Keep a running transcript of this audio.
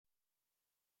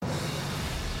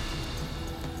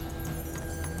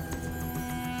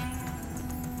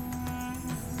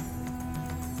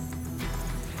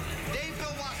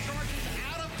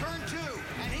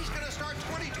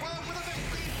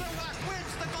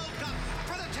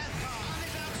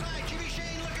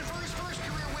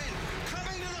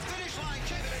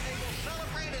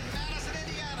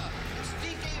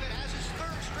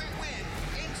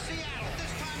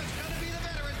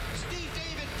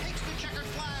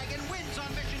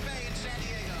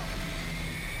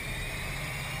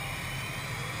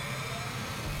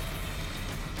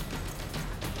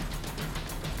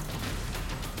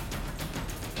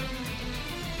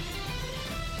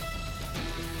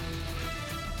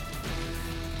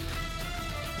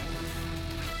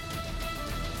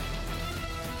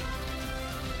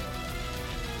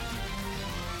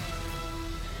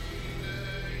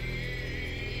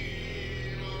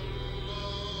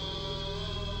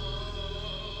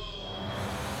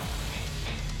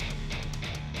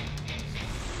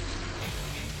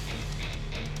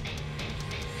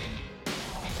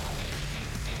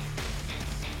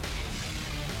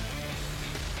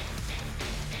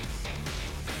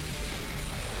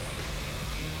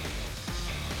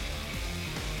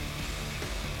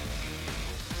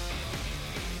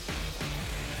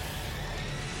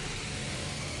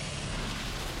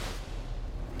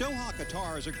Doha,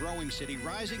 Qatar is a growing city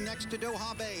rising next to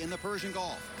Doha Bay in the Persian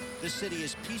Gulf. This city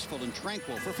is peaceful and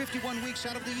tranquil for 51 weeks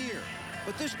out of the year.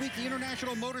 But this week, the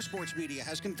international motorsports media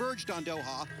has converged on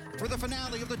Doha for the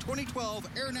finale of the 2012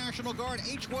 Air National Guard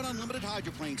H-1 Unlimited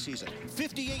hydroplane season.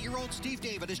 58-year-old Steve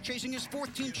David is chasing his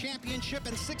 4th team championship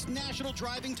and 6th national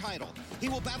driving title. He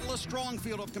will battle a strong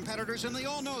field of competitors, and they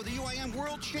all know the UIM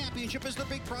World Championship is the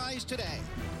big prize today.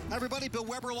 Everybody, Bill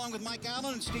Weber along with Mike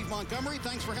Allen and Steve Montgomery,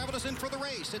 thanks for having us in for the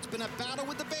race. It's been a battle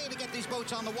with the bay to get these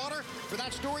boats on the water. For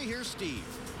that story, here's Steve.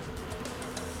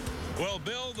 Well,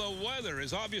 Bill, the weather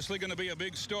is obviously going to be a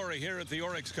big story here at the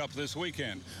Oryx Cup this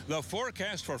weekend. The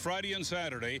forecast for Friday and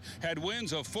Saturday had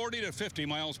winds of 40 to 50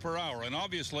 miles per hour, and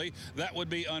obviously that would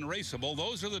be unraceable.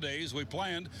 Those are the days we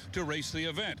planned to race the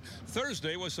event.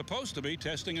 Thursday was supposed to be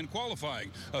testing and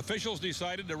qualifying. Officials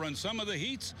decided to run some of the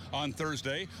heats on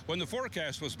Thursday when the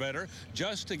forecast was better,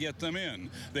 just to get them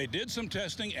in. They did some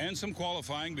testing and some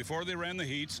qualifying before they ran the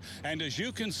heats, and as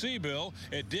you can see, Bill,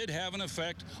 it did have an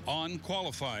effect on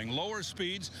qualifying. Lower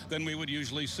speeds than we would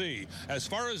usually see. As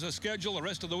far as the schedule the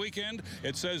rest of the weekend,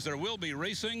 it says there will be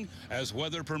racing as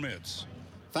weather permits.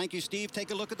 Thank you, Steve.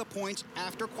 Take a look at the points.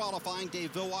 After qualifying,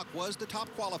 Dave Villock was the top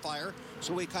qualifier,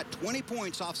 so he cut 20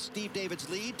 points off Steve David's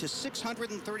lead to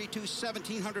 632,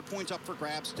 1,700 points up for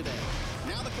grabs today.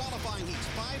 Now the qualifying heats.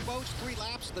 5 boats, 3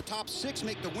 laps. The top 6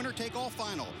 make the winner-take-all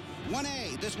final.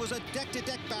 1A, this was a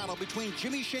deck-to-deck battle between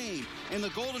Jimmy Shane in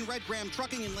the Gold and Red Graham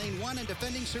Trucking in Lane 1 and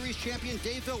defending series champion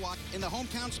Dave Villock in the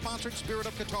hometown-sponsored Spirit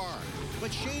of Qatar.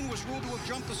 But Shane was ruled to have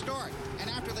jumped the start,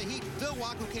 and after the heat,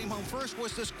 Villock, who came home first,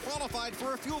 was disqualified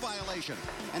for a fuel violation.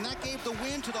 And that gave the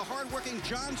win to the hard-working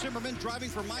John Zimmerman driving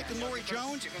for Mike and Lori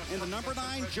Jones in the number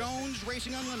 9 Jones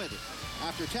Racing Unlimited.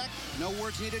 After tech, no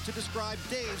words needed to describe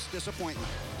Dave's disappointment.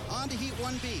 On to Heat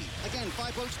 1B. Again,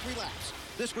 5 boats, 3 laps.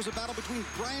 This was a battle between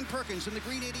Brian Perkins in the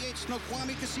Green 88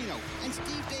 Snoqualmie Casino and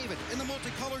Steve David in the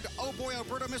multicolored Oh Boy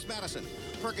Alberta Miss Madison.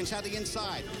 Perkins had the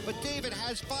inside, but David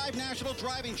has 5 national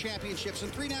driving championships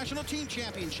and 3 national team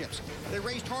championships. They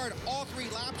raced hard all 3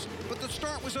 laps, but the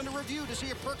start was under review to see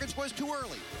if Perkins was too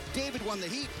early. David won the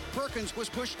heat. Perkins was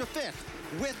pushed to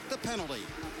 5th with the penalty.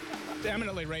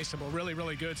 Eminently raceable, really,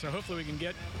 really good. So hopefully we can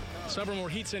get several more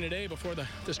heats in today before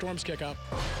the storms kick up.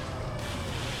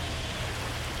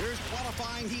 Here's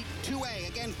qualifying heat 2A.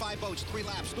 Again, 5 boats, 3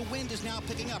 laps. The wind is now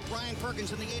picking up. Brian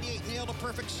Perkins in the 88 nailed a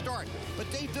perfect start.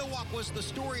 But Dave Villock was the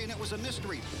story, and it was a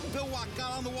mystery. Villock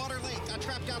got on the water late, got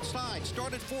trapped outside,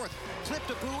 started 4th,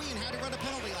 clipped a buoy, and had to run a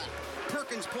penalty lap.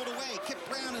 Perkins pulled away. Kip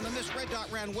Brown in the Miss Red Dot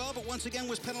ran well, but once again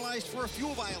was penalized for a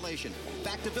fuel violation.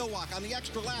 Back to Villock. On the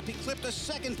extra lap, he clipped a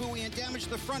 2nd buoy and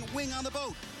damaged the front wing on the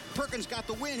boat. Perkins got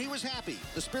the win. He was happy.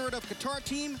 The Spirit of Qatar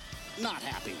team, not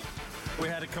happy. We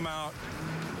had to come out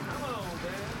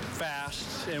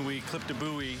fast, and we clipped a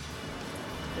buoy,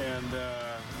 and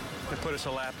it put us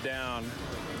a lap down.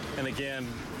 And again,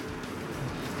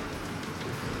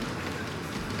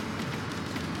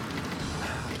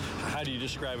 how do you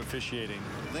describe officiating?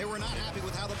 They were not happy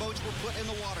with how the boats were put in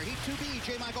the water. Heat 2B,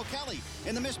 J. Michael Kelly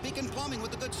in the Miss Beacon Plumbing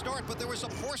with a good start, but there was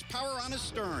some horsepower on his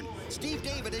stern. Steve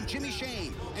David and Jimmy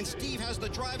Shane, and Steve has the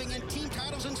driving and team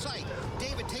titles in sight.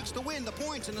 David takes the win, the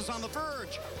points, and is on the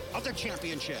verge of the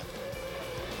championship.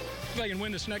 If I can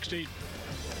win this next heat,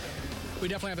 we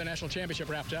definitely have the national championship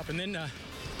wrapped up, and then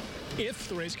if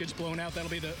the race gets blown out,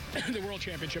 that'll be the world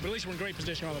championship. But at least we're in great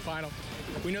position on the final.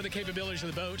 We know the capabilities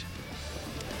of the boat.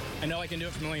 I know I can do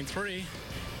it from lane 3,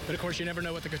 but of course you never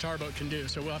know what the Qatar boat can do,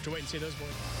 so we'll have to wait and see those boys.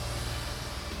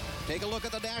 Take a look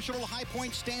at the national high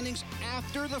point standings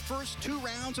after the first 2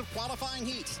 rounds of qualifying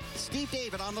heats. Steve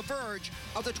David on the verge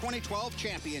of the 2012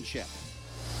 championship.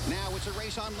 Now it's a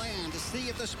race on land to see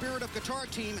if the Spirit of Qatar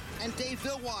team and Dave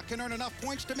Villock can earn enough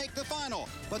points to make the final.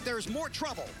 But there's more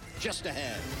trouble just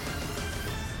ahead.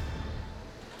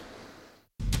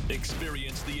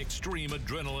 Experience the extreme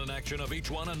adrenaline action of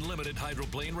H1 Unlimited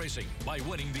hydroplane racing by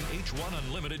winning the H1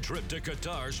 Unlimited trip to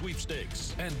Qatar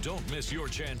sweepstakes. And don't miss your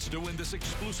chance to win this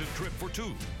exclusive trip for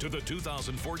 2 to the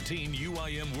 2014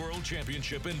 UIM World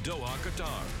Championship in Doha,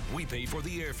 Qatar. We pay for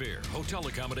the airfare, hotel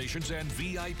accommodations, and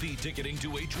VIP ticketing to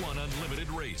H1 Unlimited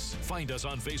race. Find us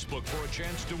on Facebook for a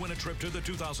chance to win a trip to the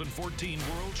 2014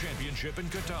 World Championship in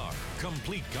Qatar.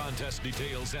 Complete contest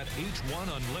details at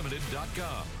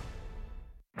h1unlimited.com.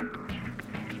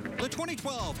 The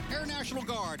 2012 Air National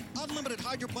Guard Unlimited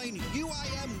Hydroplane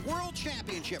UIM World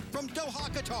Championship from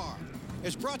Doha, Qatar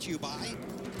is brought to you by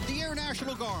the Air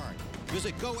National Guard.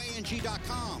 Visit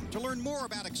goang.com to learn more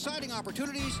about exciting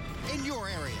opportunities in your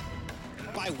area.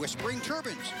 By Whispering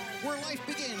Turbines, where life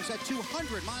begins at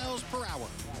 200 miles per hour.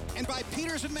 And by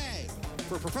Peters & May,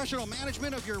 for professional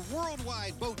management of your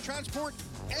worldwide boat transport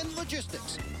and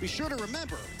logistics. Be sure to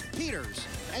remember Peters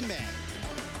and May.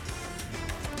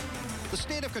 The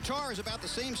state of Qatar is about the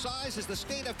same size as the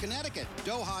state of Connecticut.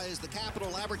 Doha is the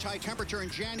capital. Average high temperature in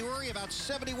January, about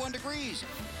 71 degrees.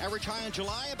 Average high in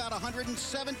July, about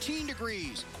 117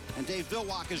 degrees. And Dave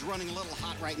Villwock is running a little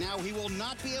hot right now. He will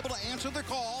not be able to answer the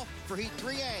call for Heat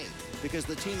 3A because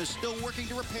the team is still working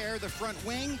to repair the front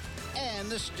wing and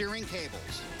the steering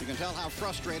cables. You can tell how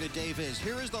frustrated Dave is.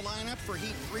 Here is the lineup for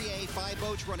Heat 3A. 5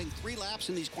 boats running 3 laps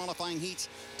in these qualifying heats.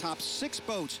 Top 6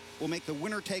 boats will make the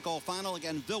winner-take-all final.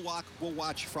 Again, Villwock will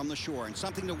watch from the shore. And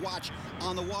something to watch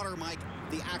on the water, Mike,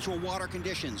 the actual water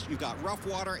conditions. You've got rough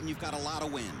water and you've got a lot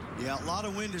of wind. Yeah, a lot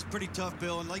of wind is pretty tough,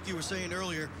 Bill. And like you were saying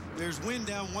earlier, there's wind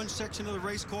down one section of the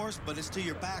race course, but it's to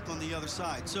your back on the other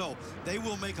side. So they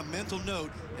will make a mental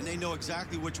note, and they know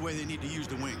exactly which way they need to use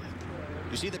the wing.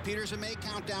 You see the Peters and May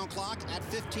countdown clock at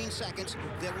 15 seconds.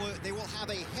 They will have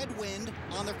a headwind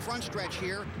on the front stretch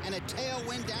here and a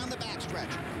tailwind down the back stretch.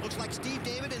 Looks like Steve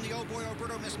David and the Oh Boy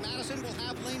Alberto Miss Madison will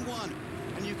have lane 1.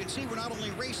 And you can see we're not only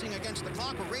racing against the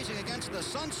clock, we're racing against the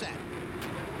sunset.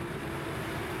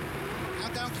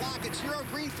 Countdown clock at 0,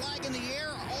 green flag in the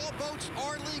air. All boats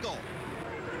are legal.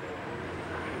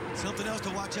 Something else to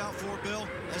watch out for, Bill.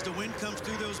 As the wind comes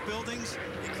through those buildings,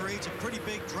 it creates a pretty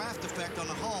big draft effect on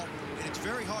the hull, and it's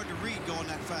very hard to read going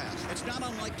that fast. It's not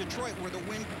unlike Detroit, where the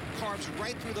wind carves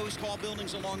right through those tall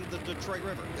buildings along the Detroit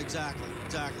River. Exactly.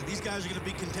 These guys are going to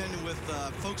be contending with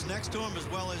folks next to them as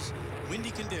well as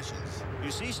windy conditions.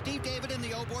 You see Steve David and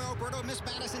the Oh Boy Alberto Miss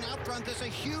Madison out front. There's a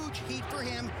huge heat for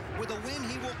him. With a win,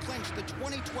 he will clinch the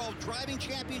 2012 Driving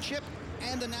Championship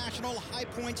and the National High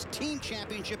Points Team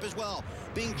Championship as well.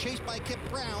 Being chased by Kip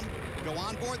Brown. Go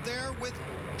on board there with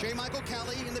J. Michael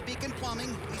Kelly in the Beacon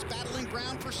Plumbing. He's battling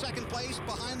Brown for second place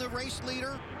behind the race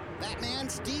leader, that man,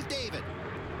 Steve David.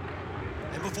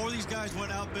 And before these guys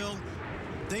went out, Bill,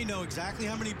 they know exactly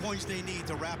how many points they need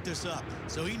to wrap this up.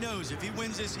 So he knows if he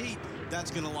wins this heat, that's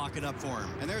going to lock it up for him.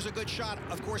 And there's a good shot.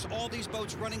 Of course, all these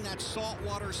boats running that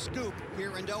saltwater scoop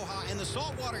here in Doha. And the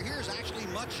saltwater here is actually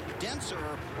much denser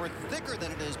or thicker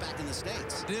than it is back in the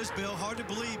States. It is, Bill. Hard to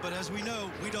believe, but as we know,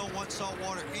 we don't want salt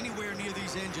water anywhere near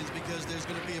these engines because there's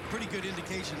going to be a pretty good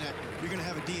indication that you're going to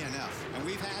have a DNF. And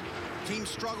we've had teams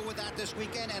struggle with that this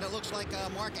weekend, and it looks like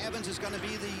Mark Evans is going to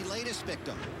be the latest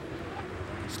victim.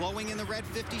 Slowing in the red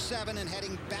 57 and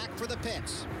heading back for the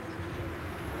pits.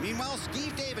 Meanwhile,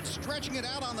 Steve David stretching it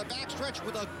out on the backstretch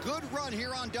with a good run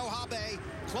here on Doha Bay,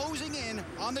 closing in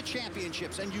on the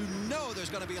championships. And you know there's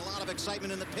going to be a lot of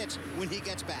excitement in the pits when he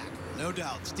gets back. No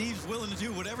doubt. Steve's willing to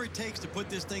do whatever it takes to put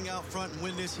this thing out front and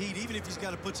win this heat, even if he's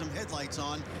got to put some headlights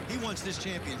on. He wants this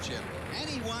championship. And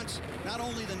he wants not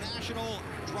only the National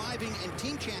Driving and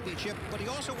Team Championship, but he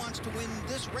also wants to win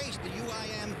this race, the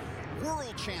UIM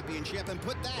World Championship, and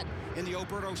put that in the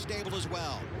Oberto stable as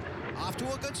well. Off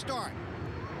to a good start.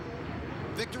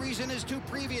 Victories in his 2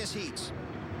 previous heats.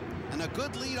 And a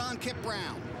good lead on Kip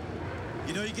Brown.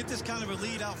 You know, you get this kind of a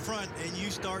lead out front and you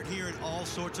start hearing all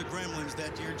sorts of gremlins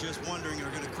that you're just wondering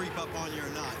are going to creep up on you or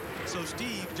not. So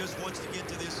Steve just wants to get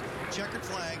to this checkered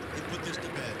flag and put this to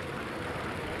bed.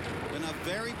 Been a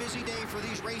very busy day for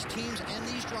these race teams and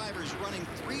these drivers, running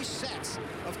 3 sets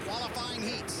of qualifying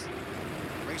heats.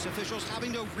 Race officials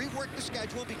having to rework the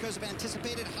schedule because of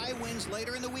anticipated high winds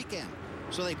later in the weekend.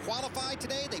 So they qualified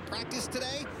today, they practiced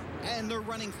today, and they're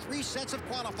running 3 sets of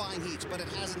qualifying heats, but it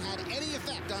hasn't had any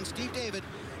effect on Steve David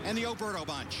and the Oberto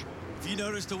bunch. If you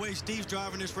notice the way Steve's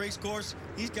driving this race course,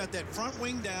 he's got that front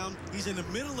wing down. He's in the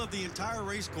middle of the entire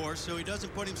race course, so he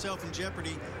doesn't put himself in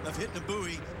jeopardy of hitting a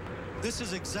buoy. This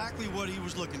is exactly what he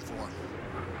was looking for.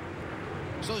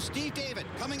 So Steve David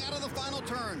coming out of the final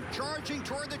turn, charging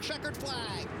toward the checkered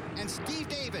flag. And Steve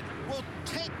David will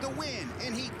take the win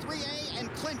in Heat 3A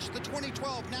and clinch the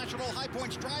 2012 National High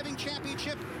Points Driving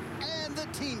Championship and the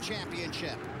Team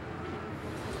Championship.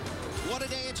 What a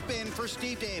day it's been for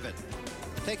Steve David.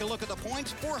 Take a look at the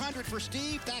points. 400 for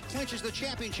Steve. That clinches the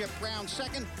championship. Brown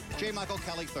second. J. Michael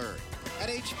Kelly third. At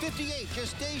age 58,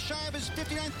 just days shy of his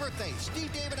 59th birthday,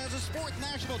 Steve David has his 4th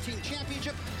National Team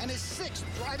Championship and his 6th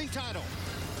driving title.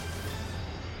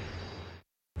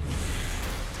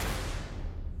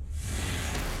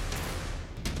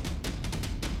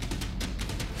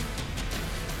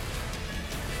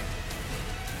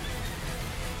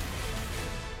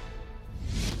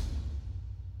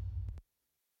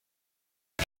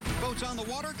 Boats on the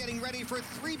water getting ready for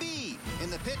 3B. In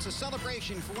the pits, a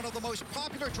celebration for one of the most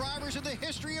popular drivers in the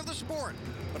history of the sport.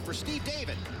 But for Steve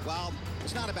David, well,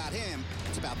 it's not about him,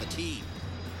 it's about the team.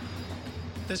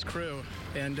 This crew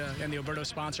and the Oberto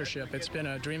sponsorship, it's been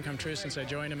a dream come true since I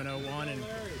joined him in 01. And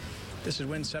This is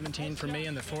win 17 for me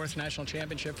and the 4th national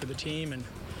championship for the team, and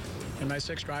my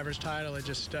 6th driver's title. It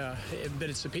just, but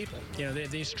it's the people. You know,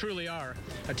 these truly are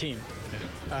a team.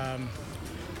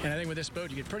 And I think with this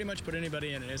boat, you could pretty much put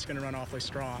anybody in it. It's going to run awfully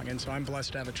strong. And so I'm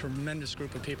blessed to have a tremendous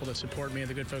group of people that support me,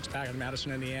 the good folks back in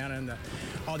Madison, Indiana, and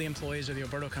all the employees of the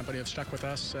Alberto company have stuck with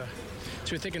us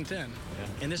through thick and thin.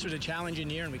 Yeah. And this was a challenging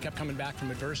year, and we kept coming back from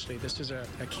adversity. This is a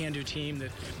can-do team that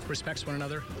respects one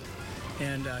another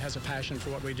and has a passion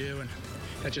for what we do, and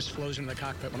that just flows into the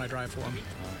cockpit when I drive for them.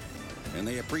 And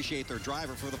they appreciate their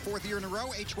driver. For the 4th year in a row,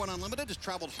 H1 Unlimited has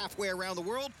traveled halfway around the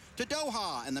world to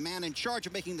Doha. And the man in charge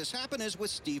of making this happen is with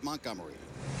Steve Montgomery.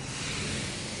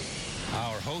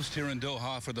 Our host here in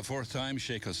Doha for the 4th time,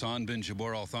 Sheikh Hassan bin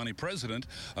Jabor Al Thani, president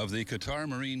of the Qatar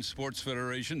Marine Sports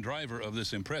Federation, driver of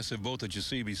this impressive boat that you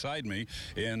see beside me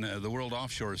in the World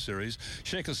Offshore Series.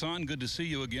 Sheikh Hassan, good to see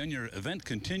you again. Your event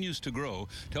continues to grow.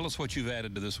 Tell us what you've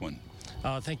added to this one.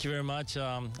 Thank you very much.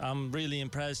 I'm really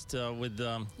impressed with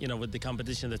with the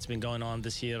competition that's been going on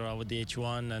this year with the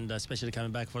H1, and especially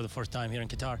coming back for the 4th time here in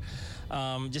Qatar.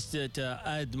 Just to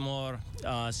add more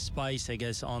spice, I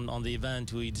guess, on the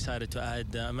event, we decided to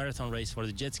add a marathon race for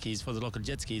the jet skis, for the local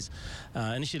jet skis.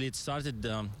 Initially, it started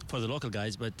for the local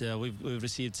guys, but we've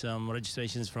received some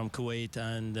registrations from Kuwait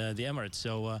and the Emirates.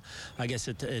 So I guess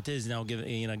it is now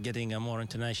getting a more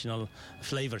international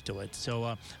flavor to it.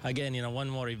 So again, one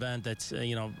more event that's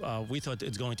we thought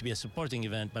it's going to be a supporting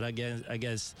event, but I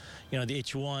guess the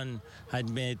H1 had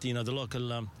made the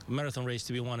local marathon race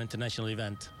to be one international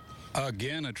event.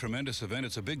 Again, a tremendous event.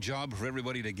 It's a big job for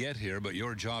everybody to get here, but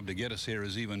your job to get us here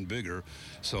is even bigger.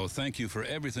 So thank you for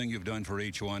everything you've done for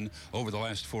H1 over the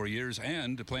last 4 years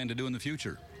and plan to do in the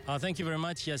future. Thank you very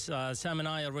much. Yes, Sam and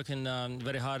I are working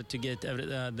very hard to get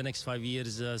the next 5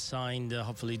 years signed,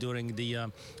 hopefully during the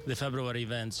February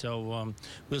event. So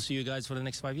we'll see you guys for the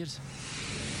next 5 years.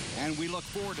 And we look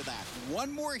forward to that.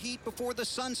 One more heat before the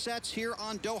sun sets here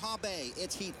on Doha Bay.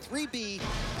 It's Heat 3B,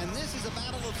 and this is a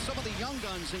battle of some of the young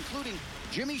guns, including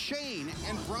Jimmy Shane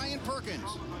and Brian Perkins.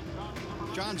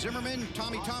 John Zimmerman,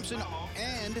 Tommy Thompson,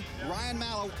 and Ryan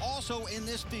Mallow also in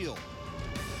this field.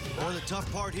 Well, the tough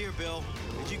part here, Bill,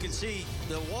 as you can see,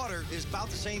 the water is about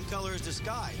the same color as the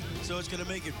sky. So it's going to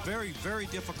make it very, very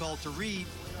difficult to read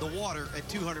the water at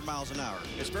 200 miles an hour.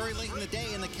 It's very late in the day,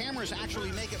 and the cameras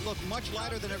actually make it look much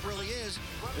lighter than it really is.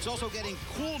 It's also getting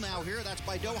cool now here. That's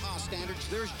by Doha standards.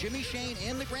 There's Jimmy Shane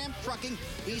in the Graham trucking.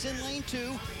 He's in lane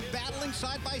 2, battling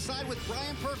side by side with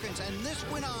Brian Perkins, and this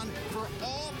went on for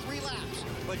all 3 laps.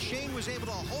 But Shane was able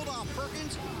to hold off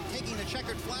Perkins, taking the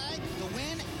checkered flag, the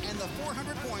win, and the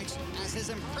 400 points as his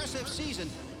impressive season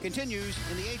continues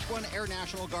in the H1 Air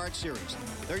National Guard Series.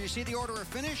 There you see the order of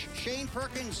finish. Shane,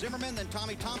 Perkins, Zimmerman, then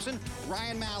Tommy Thompson.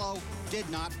 Ryan Mallow did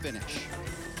not finish.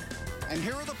 And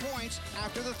here are the points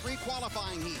after the 3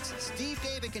 qualifying heats. Steve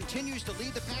David continues to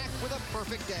lead the pack with a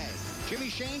perfect day. Jimmy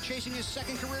Shane chasing his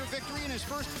 2nd career victory in his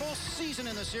first full season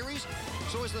in the series.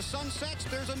 So as the sun sets,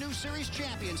 there's a new series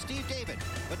champion, Steve David.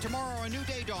 But tomorrow a new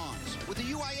day dawns with the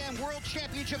UIM World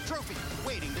Championship trophy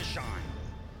waiting to shine.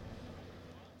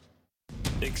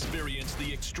 Experience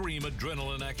the extreme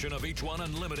adrenaline action of H1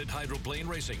 Unlimited hydroplane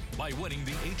racing by winning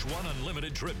the H1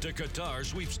 Unlimited trip to Qatar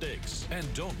sweepstakes. And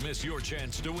don't miss your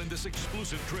chance to win this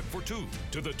exclusive trip for 2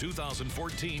 to the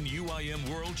 2014 UIM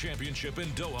World Championship in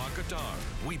Doha, Qatar.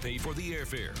 We pay for the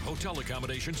airfare, hotel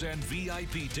accommodations, and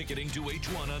VIP ticketing to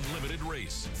H1 Unlimited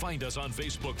race. Find us on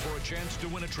Facebook for a chance to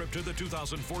win a trip to the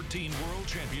 2014 World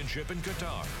Championship in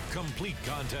Qatar. Complete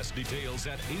contest details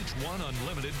at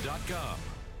h1unlimited.com.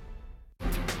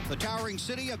 The towering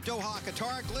city of Doha,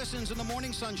 Qatar glistens in the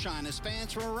morning sunshine as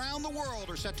fans from around the world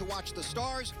are set to watch the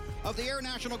stars of the Air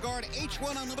National Guard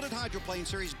H1 Unlimited Hydroplane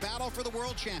Series battle for the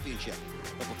World Championship.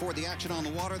 But before the action on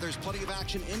the water, there's plenty of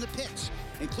action in the pits,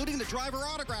 including the driver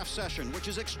autograph session, which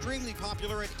is extremely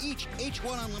popular at each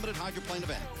H1 Unlimited Hydroplane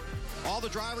event. All the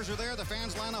drivers are there. The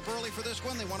fans line up early for this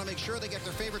one. They want to make sure they get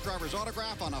their favorite driver's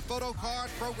autograph on a photo card,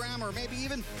 program, or maybe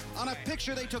even on a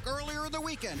picture they took earlier in the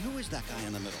weekend. Who is that guy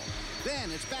in the middle?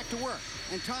 Then it's back to work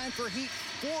and time for Heat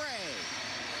 4A.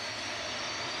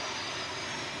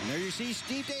 And there you see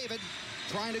Steve David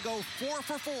trying to go 4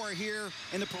 for 4 here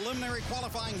in the preliminary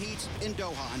qualifying heats in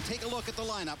Doha. And take a look at the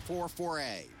lineup for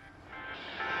 4A.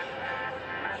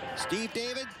 Steve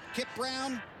David, Kip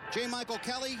Brown, J. Michael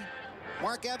Kelly,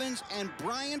 Mark Evans, and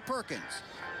Brian Perkins.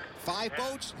 5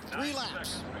 boats, 3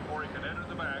 laps. Before he can enter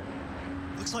the back.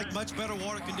 Looks like much better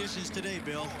water conditions today,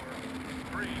 Bill.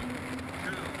 3, 2,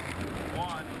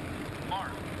 1,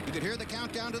 mark. You could hear the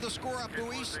countdown to the score-up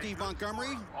buoy. Steve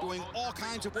Montgomery doing all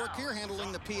kinds of work here,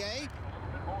 handling the PA.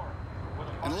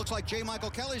 And it looks like J. Michael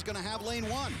Kelly's going to have lane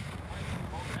 1.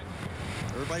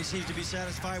 Everybody seems to be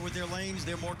satisfied with their lanes.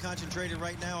 They're more concentrated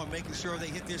right now on making sure they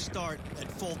hit their start at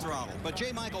full throttle. But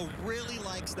J. Michael really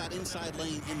likes that inside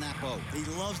lane in that boat. He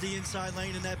loves the inside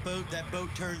lane in that boat. That boat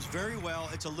turns very well.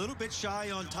 It's a little bit shy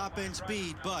on top-end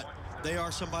speed, but they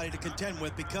are somebody to contend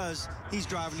with because he's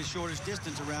driving the shortest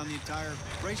distance around the entire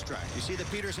racetrack. You see the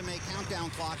Peterson May countdown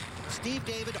clock. Steve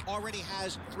David already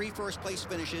has 3 first-place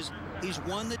finishes. He's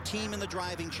won the team in the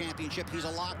driving championship. He's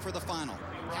a lock for the final.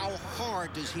 How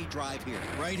hard does he drive here?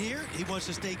 Right here, he wants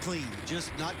to stay clean.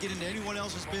 Just not get into anyone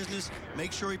else's business.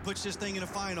 Make sure he puts this thing in a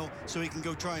final so he can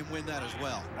go try and win that as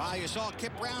well. Wow, you saw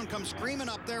Kip Brown come screaming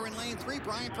up there in lane 3.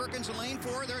 Brian Perkins in lane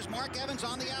 4. There's Mark Evans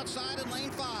on the outside in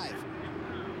lane 5.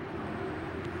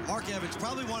 Mark Evans,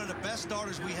 probably one of the best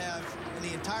starters we have in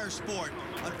the entire sport.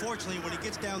 Unfortunately, when he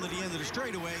gets down to the end of the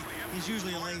straightaway, he's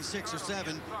usually in lane 6 or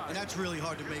 7, and that's really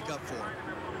hard to make up for.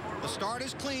 The start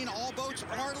is clean. All boats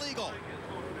are legal.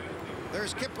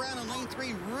 There's Kip Brown in lane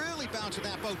 3, really bouncing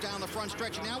that boat down the front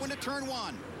stretch. Now into turn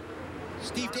 1.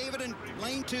 Steve David in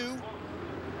lane 2.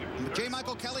 J.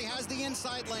 Michael Kelly has the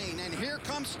inside lane, and here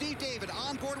comes Steve David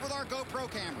on board with our GoPro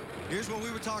camera. Here's what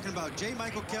we were talking about. J.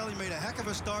 Michael Kelly made a heck of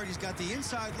a start. He's got the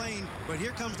inside lane, but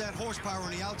here comes that horsepower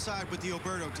on the outside with the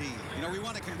Oberto team. You know, we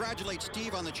want to congratulate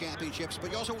Steve on the championships,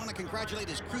 but you also want to congratulate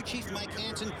his crew chief, Mike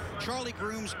Hansen, Charlie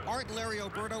Grooms, Art Larry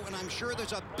Oberto, and I'm sure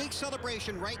there's a big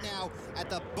celebration right now at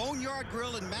the Boneyard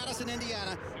Grill in Madison,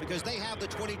 Indiana, because they have the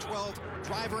 2012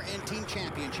 driver and team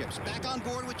championships. Back on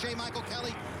board with J. Michael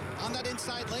Kelly. On that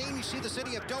inside lane, you see the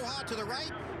city of Doha to the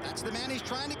right. That's the man he's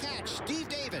trying to catch, Steve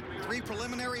David. 3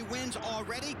 preliminary wins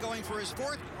already, going for his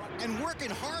 4th, and working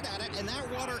hard at it, and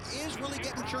that water is really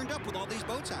getting churned up with all these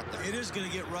boats out there. It is going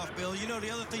to get rough, Bill. You know,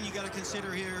 the other thing you got to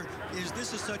consider here is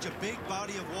this is such a big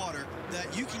body of water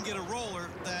that you can get a roller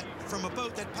that from a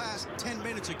boat that passed 10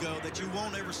 minutes ago that you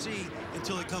won't ever see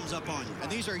until it comes up on you.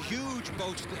 And these are huge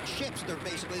boats, ships, they're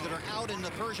basically, that are out in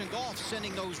the Persian Gulf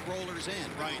sending those rollers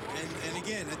in. Right, and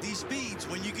again, at these speeds,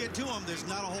 when you get to them, there's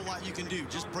not a whole lot you can do.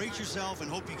 Just brace yourself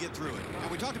and hope you get through it. Now,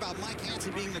 we talked about Mike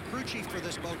Hansen being the crew chief for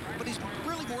this boat, but he's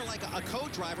really more like a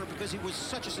co-driver because he was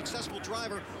such a successful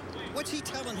driver. What's he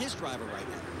telling his driver right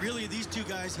now? Really, these two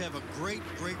guys have a great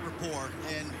rapport,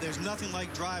 and there's nothing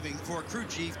like driving for a crew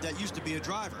chief that used to be a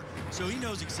driver. So he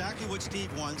knows exactly what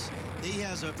Steve wants. He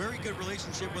has a very good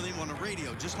relationship with him on the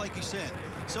radio, just like you said.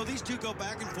 So these two go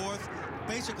back and forth,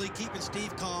 basically keeping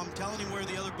Steve calm, telling him where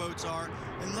the other boats are,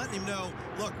 and letting him know,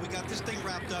 look, we got this thing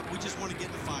wrapped up. We just want to get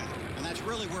in the final. And that's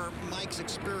really where Mike's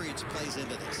experience plays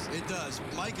into this. It does.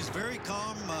 Mike is very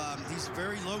calm. He's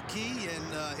very low-key,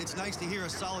 and it's nice to hear a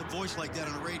solid voice like that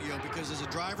on the radio because as a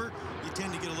driver, you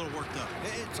tend to get a little worked up.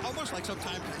 It's almost like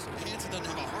sometimes Hansen doesn't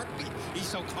have a heartbeat. He's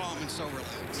so calm and so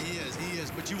relaxed. He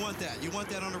is. But you want that. You want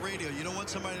that on the radio. You don't want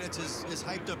somebody that's as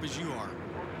hyped up as you are.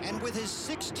 And with his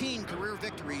 16 career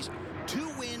victories, 2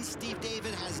 wins Steve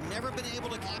David has never been able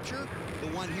to capture. The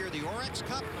one here, the Oryx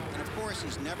Cup, and of course,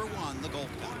 he's never won the Gold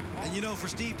Cup. And you know, for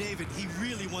Steve David, he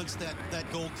really wants that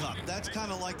Gold Cup. That's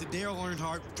kind of like the Dale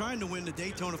Earnhardt trying to win the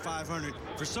Daytona 500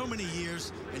 for so many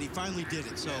years, and he finally did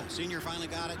it. So yeah, Senior finally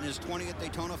got it in his 20th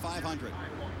Daytona 500.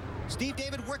 Steve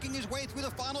David working his way through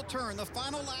the final turn, the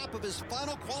final lap of his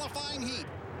final qualifying heat.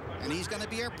 And he's going to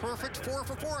be a perfect 4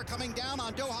 for 4 coming down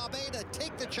on Doha Bay to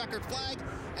take the checkered flag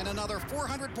and another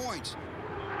 400 points.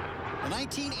 The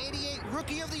 1988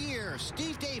 Rookie of the Year,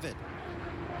 Steve David.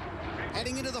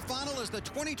 Heading into the final is the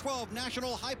 2012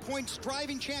 National High Points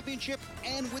Driving Championship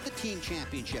and with the Team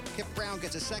Championship. Kip Brown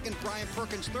gets a 2nd, Brian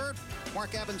Perkins 3rd,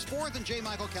 Mark Evans 4th, and J.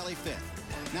 Michael Kelly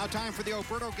 5th. Now time for the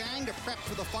Oberto gang to prep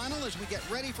for the final as we get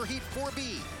ready for Heat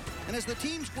 4B. And as the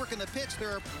teams work in the pits,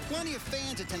 there are plenty of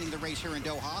fans attending the race here in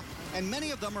Doha, and many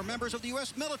of them are members of the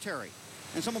U.S. military.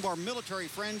 And some of our military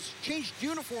friends changed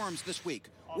uniforms this week,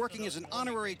 working as an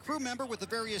honorary crew member with the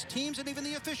various teams and even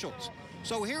the officials.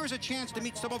 So here is a chance to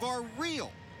meet some of our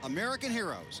real American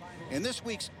heroes in this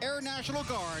week's Air National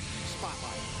Guard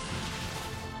Spotlight.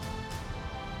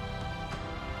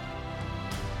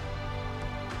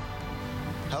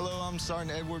 Hello, I'm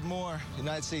Sergeant Edward Moore,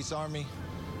 United States Army,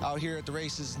 out here at the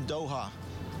races in Doha.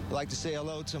 I'd like to say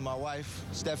hello to my wife,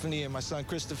 Stephanie, and my son,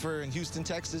 Christopher, in Houston,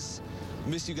 Texas.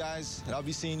 Miss you guys, and I'll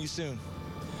be seeing you soon.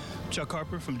 Chuck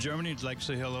Harper from Germany. I'd like to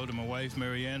say hello to my wife,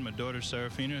 Marianne, my daughter,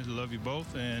 Serafina. Love you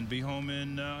both, and be home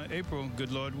in April,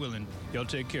 good Lord willing. Y'all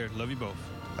take care. Love you both.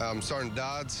 I'm Sergeant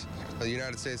Dodds of the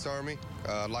United States Army.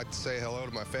 I'd like to say hello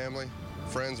to my family,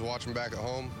 friends watching back at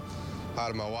home. Hi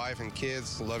to my wife and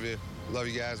kids. Love you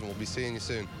guys, and we'll be seeing you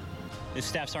soon. This is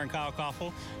Staff Sergeant Kyle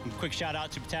Koffel. Quick shout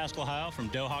out to Pataskal, Ohio from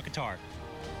Doha, Qatar.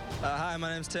 Hi, my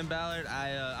name is Tim Ballard.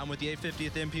 I'm with the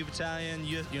 850th MP Battalion,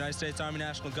 United States Army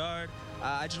National Guard.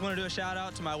 I just want to do a shout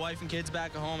out to my wife and kids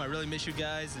back at home. I really miss you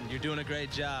guys, and you're doing a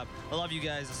great job. I love you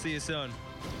guys. I'll see you soon.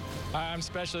 Hi, I'm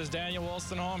Specialist Daniel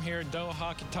Wolstenholm here at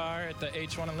Doha, Qatar at the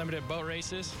H1 Unlimited boat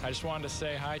races. I just wanted to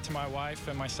say hi to my wife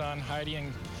and my son, Heidi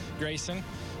and Grayson.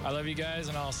 I love you guys,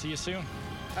 and I'll see you soon.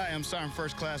 Hi, I'm Sergeant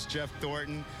First Class Jeff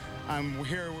Thornton. I'm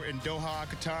here in Doha,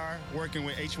 Qatar, working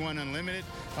with H1 Unlimited.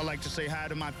 I'd like to say hi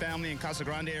to my family in Casa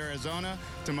Grande, Arizona,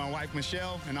 to my wife,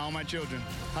 Michelle, and all my children.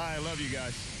 Hi, I love you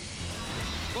guys.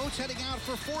 Boats heading out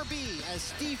for 4B as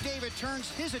Steve David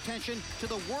turns his attention to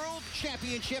the World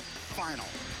Championship Final.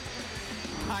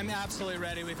 I'm absolutely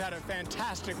ready. We've had a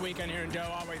fantastic weekend here in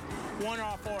Doha. We've won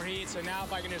all 4 heats, and now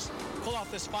if I can just pull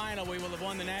off this final, we will have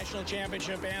won the national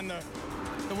championship and the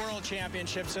World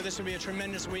Championship. So this will be a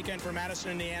tremendous weekend for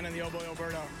Madison, Indiana, and the Old Boy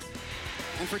Alberto.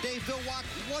 And for Dave Villwock,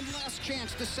 one last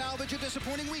chance to salvage a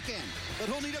disappointing weekend, but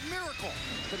he'll need a miracle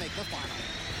to make the final.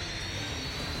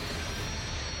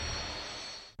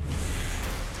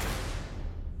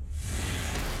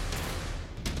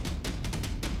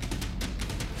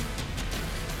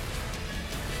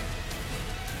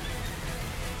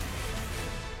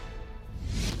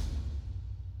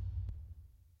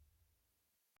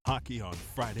 Hockey on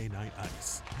Friday Night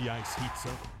Ice. The ice heats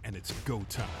up, and it's go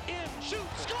time. In, shoot,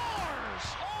 scores!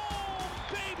 Oh,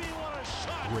 baby, what a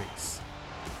shot! Race.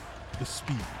 The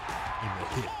speed and the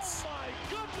hits. Oh, my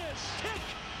goodness!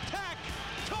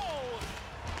 Tic-tac-toe!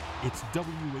 It's WHL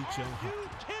Are hockey. you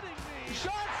kidding me?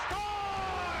 Shot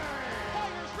score!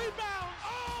 Fires, rebound!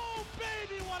 Oh,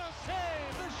 baby, what a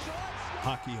save! The shot score!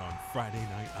 Hockey on Friday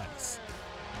Night Ice.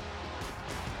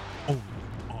 Only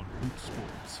on Root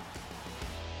Sports.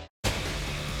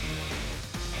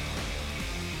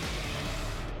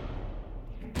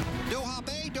 Doha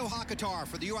Bay, Doha, Qatar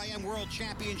for the UIM World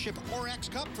Championship Oryx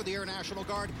Cup for the Air National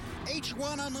Guard.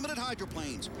 H1 Unlimited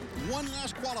hydroplanes. One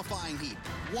last qualifying heat.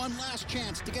 One last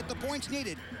chance to get the points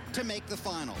needed to make the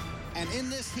final. And in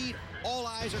this heat, all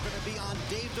eyes are going to be on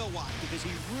Dave Villwock because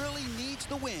he really needs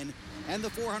the win and the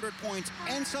 400 points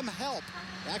and some help.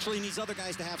 Actually needs other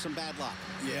guys to have some bad luck.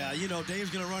 Yeah, you know, Dave's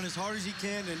going to run as hard as he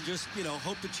can and just, you know,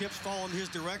 hope the chips fall in his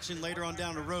direction later on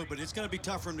down the road. But it's going to be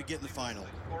tough for him to get in the final.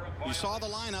 You saw the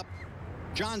lineup.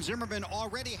 John Zimmerman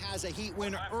already has a heat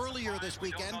win earlier this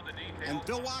weekend. And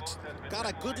Villwock's got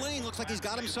a good lane. Looks like he's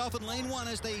got himself in lane 1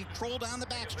 as they troll down the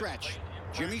backstretch.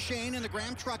 Jimmy Shane in the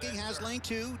Graham Trucking has lane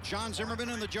 2. John Zimmerman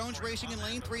in the Jones Racing in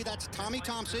lane 3. That's Tommy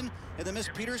Thompson. And the Miss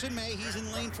Peterson May, he's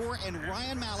in lane 4. And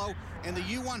Ryan Mallow in the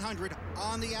U100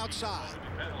 on the outside.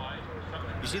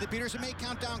 You see the Peterson May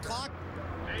countdown clock?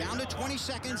 Down to 20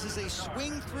 seconds as they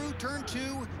swing through turn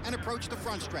 2 and approach the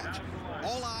front stretch.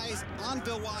 All eyes on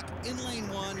Villwock in lane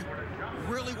 1.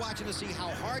 Really watching to see how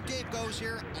hard Dave goes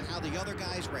here and how the other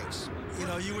guys race. You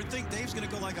know, you would think Dave's going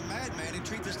to go like a madman and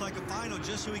treat this like a final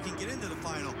just so he can get into the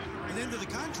final. And then to the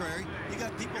contrary, you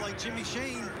got people like Jimmy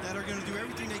Shane that are going to do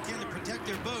everything they can to protect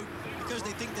their boat because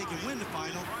they think they can win the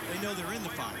final. They know they're in the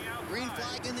final. Green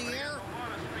flag in the air.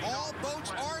 All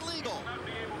boats are legal.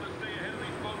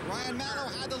 Ryan Mallow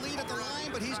had the lead at the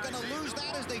line, but he's going to lose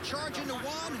that as they charge into 1.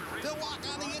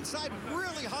 Villwock on the inside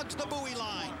really hugs the buoy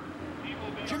line.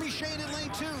 Jimmy Shane in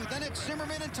lane 2. Then it's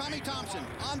Zimmerman and Tommy Thompson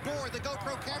on board the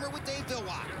GoPro camera with Dave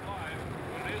Villwock.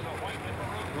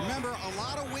 Remember, a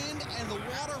lot of wind and the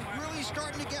water really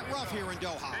starting to get rough here in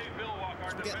Doha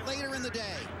as we get later in the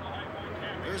day.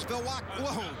 There's Villwock,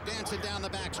 whoa, dancing down the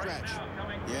backstretch.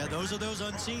 Yeah, those are those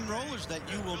unseen rollers that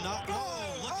you will not...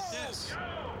 Oh, look at this.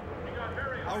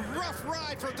 A rough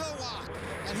ride for Villwock,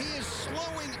 and he is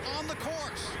slowing on the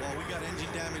course. Well, we got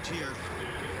engine damage here.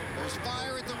 There's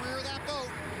fire at the rear of that boat.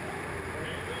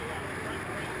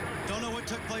 Don't know what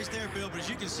took place there, Bill, but as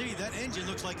you can see, that engine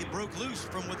looks like it broke loose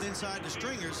from within inside the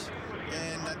stringers,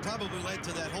 and that probably led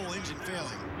to that whole engine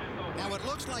failing. Now, it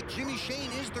looks like Jimmy Shane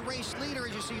is the race leader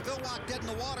as you see Villwock dead in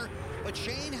the water, but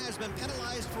Shane has been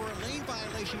penalized for a lane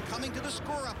violation coming to the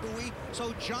score-up buoy,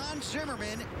 so John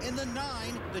Zimmerman in the 9,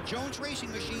 the Jones Racing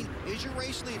Machine, is your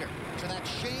race leader. So that's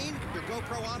Shane, your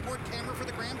GoPro onboard camera for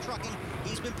the Graham Trucking.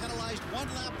 He's been penalized 1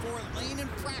 lap for a lane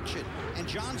infraction, and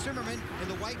John Zimmerman in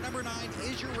the white number 9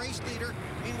 is your race leader.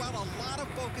 Meanwhile, a lot of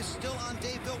focus still on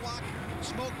Dave Villwock.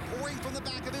 Smoke pouring from the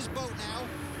back of his boat now.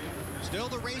 Still,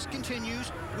 the race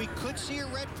continues. We could see a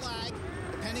red flag,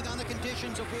 depending on the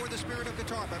conditions aboard the Spirit of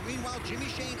Qatar. But meanwhile, Jimmy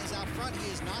Shane is out front.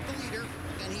 He is not the leader,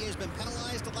 and he has been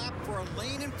penalized a lap for a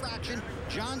lane infraction.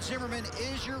 John Zimmerman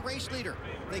is your race leader.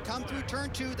 They come through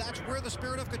turn 2. That's where the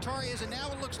Spirit of Qatar is, and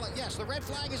now it looks like, yes, the red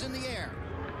flag is in the air.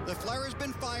 The flare has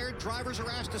been fired. Drivers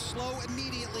are asked to slow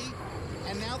immediately.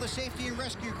 And now now the safety and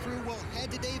rescue crew will head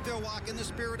to Dave Villwock in the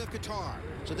Spirit of Qatar.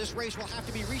 So this race will have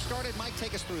to be restarted. Mike,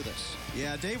 take us through this.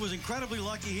 Yeah, Dave was incredibly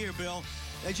lucky here, Bill.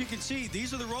 As you can see,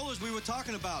 these are the rollers we were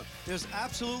talking about. There's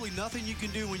absolutely nothing you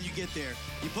can do when you get there.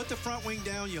 You put the front wing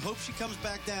down, you hope she comes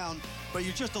back down, but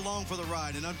you're just along for the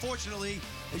ride. And unfortunately,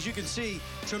 as you can see,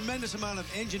 tremendous amount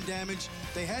of engine damage.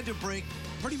 They had to break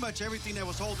pretty much everything that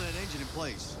was holding that engine in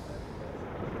place.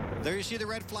 There you see the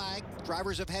red flag.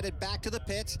 Drivers have headed back to the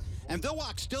pits. And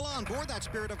Villwock's still on board that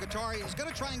Spirit of Qatar. He's going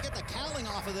to try and get the cowling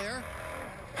off of there.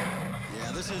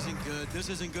 Yeah, this isn't good. This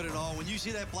isn't good at all. When you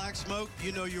see that black smoke,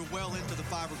 you know you're well into the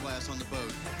fiberglass on the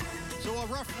boat. So a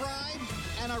rough ride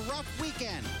and a rough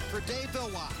weekend for Dave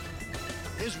Villwock.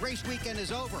 His race weekend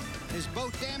is over. His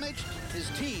boat damaged, his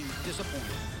team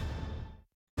disappointed.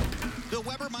 Bill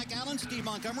Weber, Mike Allen, Steve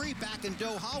Montgomery back in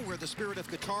Doha, where the Spirit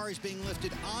of Qatar is being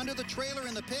lifted onto the trailer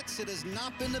in the pits. It has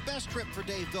not been the best trip for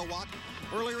Dave Villwock.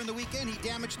 Earlier in the weekend, he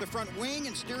damaged the front wing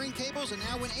and steering cables, and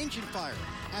now an engine fire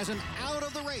has him out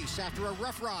of the race after a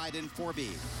rough ride in 4B.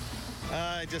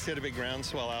 I just hit a big ground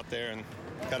swell out there and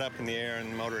got up in the air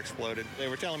and the motor exploded. They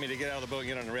were telling me to get out of the boat and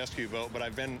get on a rescue boat, but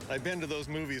I've been to those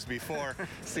movies before,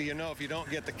 so you know if you don't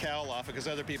get the cowl off, because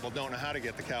other people don't know how to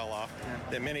get the cowl off,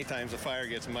 then many times the fire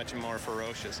gets much more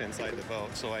ferocious inside the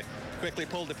boat. So I quickly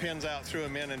pulled the pins out, threw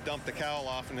them in, and dumped the cowl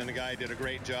off, and then the guy did a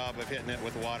great job of hitting it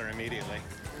with water immediately.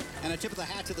 And a tip of the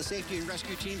hat to the safety and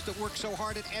rescue teams that work so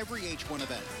hard at every H1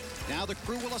 event. Now the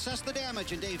crew will assess the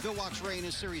damage, and Dave Villwock's reign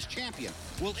as series champion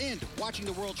will end watching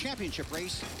the World Championship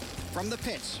race from the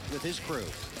pits with his crew.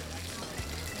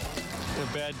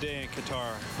 A bad day in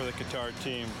Qatar for the Qatar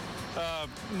team.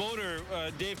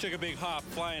 Dave took a big hop,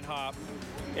 flying hop,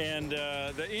 and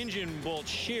the engine bolt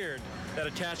sheared that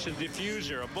attached to the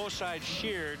diffuser. Both sides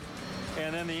sheared,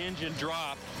 and then the engine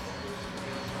dropped.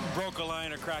 Broke a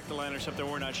line or cracked the line or something.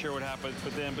 We're not sure what happened,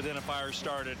 but then a fire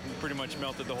started and pretty much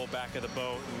melted the whole back of the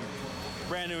boat. And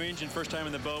brand new engine, first time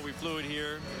in the boat. We flew it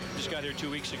here. Just got here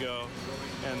 2 weeks ago,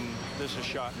 and this is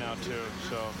shot now too.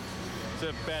 So it's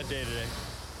a bad day today.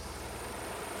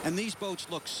 And these boats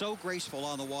look so graceful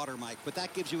on the water, Mike, but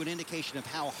that gives you an indication of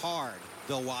how hard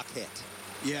Villwock hit.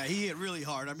 Yeah, he hit really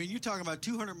hard. I mean, you're talking about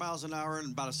 200 miles an hour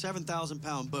and about a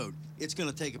 7,000-pound boat. It's going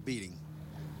to take a beating.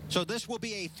 So this will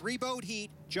be a three-boat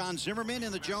heat. John Zimmerman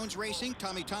in the Jones Racing,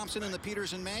 Tommy Thompson in the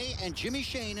Peters and May, and Jimmy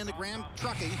Shane in the Graham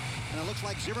Trucking. And it looks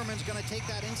like Zimmerman's going to take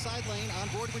that inside lane on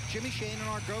board with Jimmy Shane and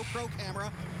our GoPro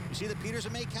camera. You see the Peters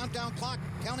and May countdown clock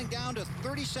counting down to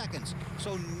 30 seconds.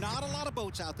 So not a lot of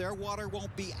boats out there. Water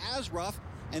won't be as rough.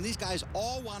 And these guys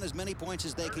all want as many points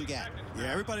as they can get.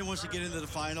 Yeah, everybody wants to get into the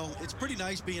final. It's pretty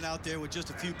nice being out there with just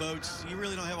a few boats. You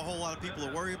really don't have a whole lot of people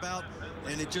to worry about,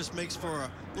 and it just makes for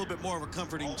a little bit more of a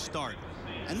comforting start.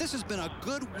 And this has been a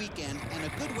good weekend and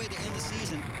a good way to end the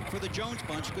season for the Jones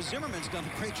bunch, because Zimmerman's done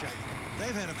a great job.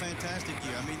 They've had a fantastic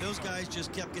year. I mean, those guys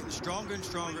just kept getting stronger and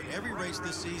stronger every race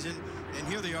this season, and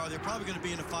here they are. They're probably going to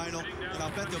be in the final, and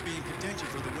I'll bet they'll be in contention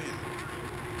for the win.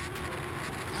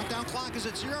 Countdown clock is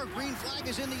at 0. Green flag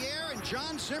is in the air, and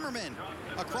John Zimmerman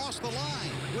across the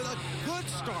line with a good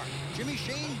start. Jimmy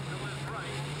Shane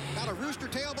got a rooster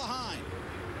tail behind.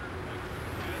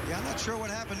 Yeah, I'm not sure what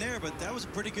happened there, but that was a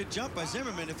pretty good jump by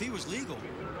Zimmerman if he was legal.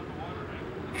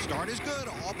 Start is good.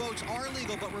 All boats are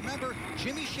legal, but remember,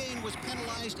 Jimmy Shane was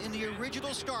penalized in the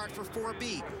original start for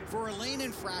 4B for a lane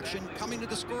infraction coming to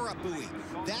the score-up buoy.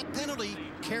 That penalty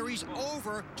carries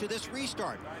over to this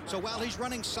restart. So while he's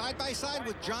running side by side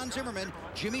with John Zimmerman,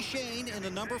 Jimmy Shane in the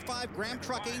number 5 Graham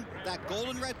Trucking, that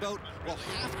golden red boat, will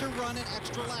have to run an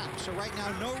extra lap. So right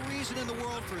now, no reason in the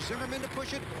world for Zimmerman to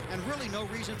push it, and really no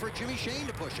reason for Jimmy Shane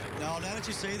to push it. No, now that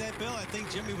you say that, Bill, I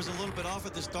think Jimmy was a little bit off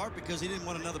at the start because he didn't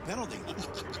want another penalty.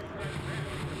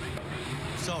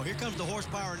 So here comes the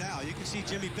horsepower now. You can see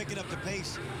Jimmy picking up the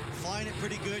pace, flying it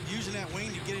pretty good, using that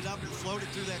wing to get it up and float it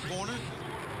through that corner.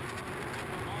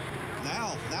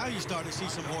 Now you're starting to see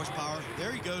some horsepower.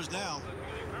 There he goes now.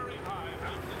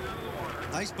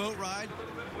 Nice boat ride.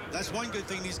 That's one good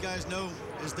thing these guys know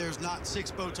is there's not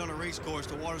 6 boats on a race course.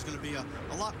 The water's going to be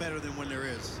a lot better than when there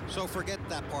is. So forget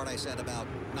that part I said about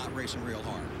not racing real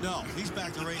hard. No, he's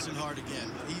back to racing hard again.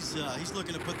 He's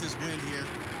looking to put this win here.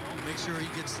 Make sure he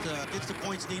gets the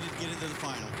points needed to get into the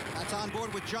final. That's on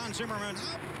board with John Zimmerman.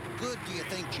 How good do you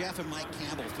think Jeff and Mike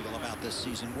Campbell feel about this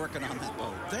season working on that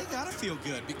boat? They got to feel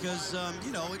good because,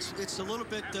 you know, it's a little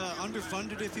bit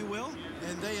underfunded, if you will,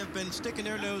 and they have been sticking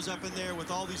their nose up in there with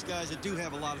all these guys that do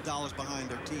have a lot of dollars behind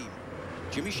their team.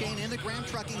 Jimmy Shane in the Graham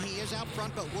Trucking. He is out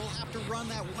front, but will have to run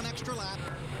that one extra lap.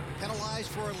 Penalized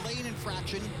for a lane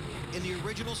infraction in the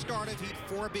original start of Heat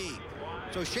 4B.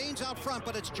 So Shane's out front,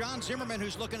 but it's John Zimmerman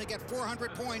who's looking to get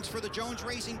 400 points for the Jones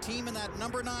Racing team in that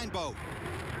number 9 boat.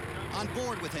 On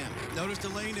board with him. Notice the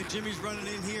lane that Jimmy's running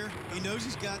in here. He knows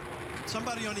he's got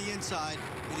somebody on the inside,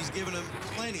 and he's giving him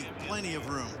plenty of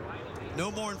room.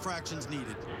 No more infractions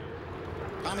needed.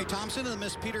 Tommy Thompson and the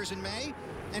Miss Peters in May.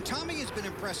 And Tommy has been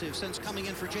impressive since coming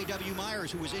in for J.W.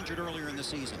 Myers, who was injured earlier in the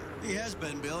season. He has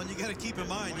been, Bill, and you got to keep in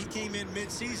mind, he came in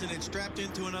mid-season and strapped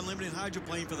into an unlimited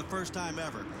hydroplane for the first time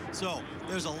ever. So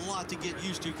there's a lot to get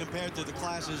used to compared to the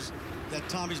classes that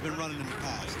Tommy's been running in the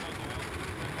past.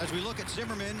 As we look at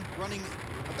Zimmerman running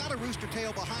about a rooster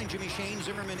tail behind Jimmy Shane,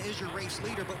 Zimmerman is your race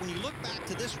leader. But when you look back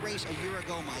to this race a year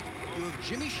ago, Mike, you have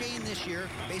Jimmy Shane this year,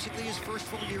 basically his first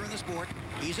full year in the sport.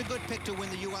 He's a good pick to win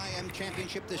the UIM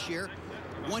championship this year.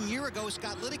 1 year ago,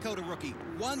 Scott Liddicoat, a rookie,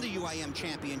 won the UIM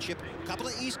championship. A couple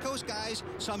of East Coast guys,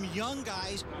 some young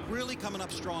guys really coming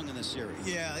up strong in this series.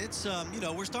 Yeah, it's, you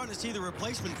know, we're starting to see the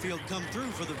replacement field come through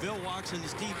for the Bill Walks and the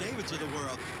Steve Davids of the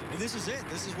world. And this is it.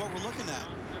 This is what we're looking at.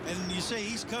 And you say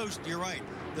East Coast, you're right.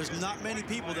 There's not many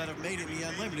people that have made it in the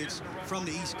Unlimiteds from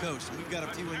the East Coast. And we've got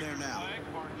a few in there now.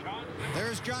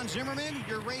 There's John Zimmerman,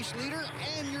 your race leader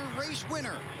and your race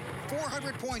winner.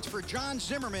 400 points for John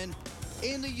Zimmerman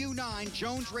in the U9,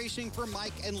 Jones Racing for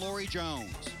Mike and Lori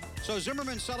Jones. So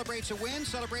Zimmerman celebrates a win,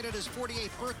 celebrated his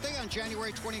 48th birthday on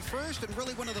January 21st, and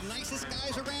really one of the nicest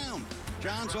guys around.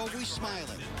 John's always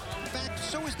smiling. In fact,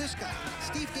 so is this guy,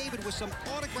 Steve David, with some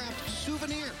autographed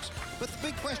souvenirs. But the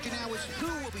big question now is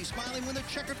who will be smiling when the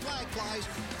checkered flag flies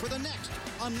for the next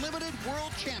Unlimited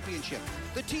World Championship?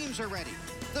 The teams are ready.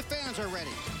 The fans are ready.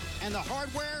 And the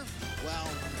hardware, well,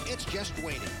 it's just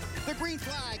waiting. The green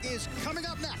flag is coming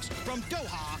up next from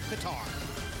Doha, Qatar.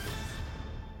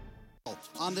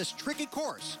 On this tricky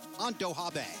course on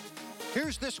Doha Bay.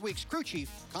 Here's this week's Crew Chief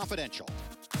Confidential.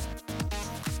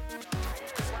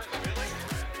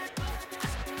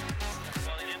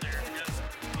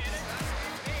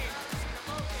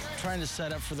 Trying to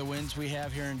set up for the winds we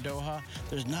have here in Doha,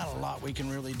 there's not a lot we can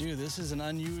really do. This is an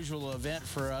unusual event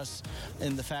for us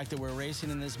in the fact that we're racing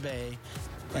in this bay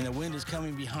and the wind is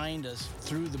coming behind us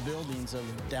through the buildings of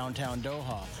downtown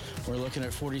Doha. We're looking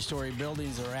at 40-story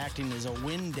buildings that are acting as a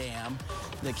wind dam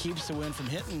that keeps the wind from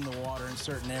hitting the water in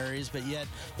certain areas, but yet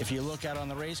if you look out on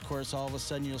the race course, all of a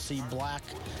sudden you'll see black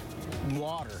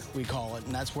water, we call it,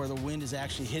 and that's where the wind is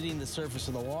actually hitting the surface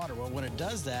of the water. Well, when it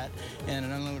does that and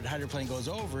an unlimited hydroplane goes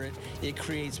over it, it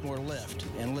creates more lift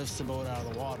and lifts the boat out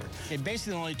of the water. And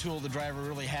basically the only tool the driver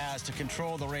really has to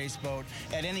control the race boat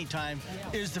at any time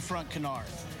is the front canard.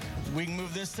 We can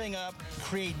move this thing up,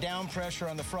 create down pressure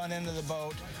on the front end of the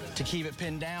boat to keep it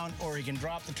pinned down, or he can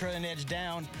drop the trailing edge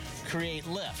down, create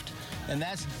lift. And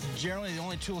that's generally the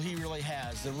only tool he really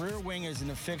has. The rear wing is in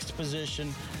a fixed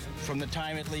position from the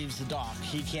time it leaves the dock.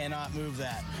 He cannot move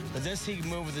that. But this he can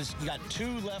move with his, you got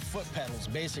 2 left foot pedals,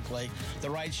 basically. The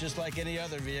right's just like any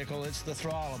other vehicle, it's the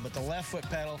throttle. But the left foot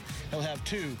pedal, he'll have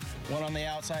 2. One on the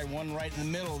outside, one right in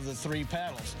the middle of the 3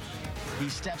 pedals. He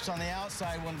steps on the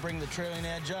outside, one bring the trailing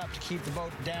edge up to keep the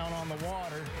boat down on the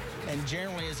water. And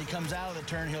generally, as he comes out of the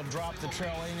turn, he'll drop the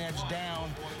trailing edge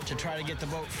down to try to get the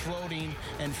boat floating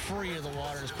and free of the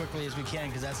water as quickly as we can,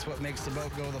 because that's what makes the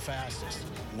boat go the fastest.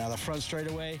 Now, the front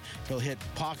straightaway, he'll hit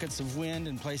pockets of wind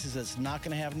in places that's not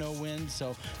going to have no wind.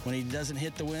 So when he doesn't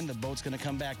hit the wind, the boat's going to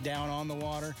come back down on the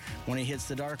water. When he hits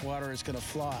the dark water, it's going to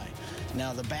fly.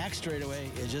 Now, the back straightaway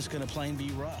is just going to plain be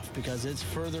rough because it's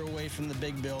further away from the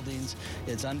big buildings.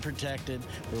 It's unprotected.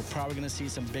 We're probably going to see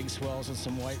some big swells and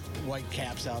some white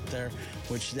caps out there,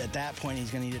 which at that point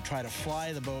he's going to need to try to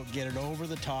fly the boat, get it over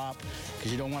the top,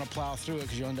 because you don't want to plow through it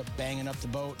because you end up banging up the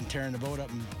boat and tearing the boat up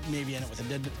and maybe end it with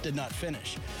a did not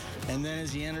finish. And then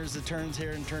as he enters the turns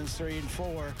here in turns 3 and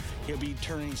 4, he'll be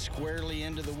turning squarely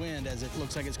into the wind as it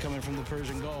looks like it's coming from the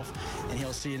Persian Gulf, and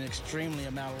he'll see an extremely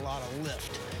a lot of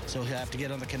lift. So he'll have to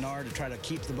get on the canard to try to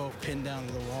keep the boat pinned down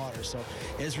to the water. So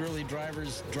it's really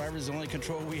driver's the only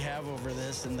control we have over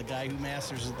this, and the guy who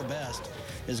masters it the best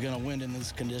is going to win in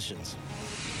these conditions.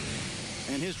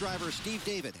 And his driver, Steve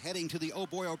David, heading to the Oh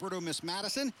Boy Alberto Miss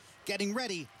Madison, getting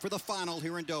ready for the final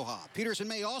here in Doha. Peterson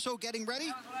May also getting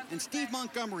ready, and Steve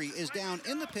Montgomery is down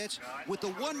in the pits with the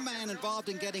one man involved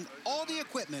in getting all the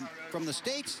equipment from the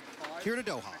States here to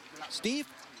Doha. Steve?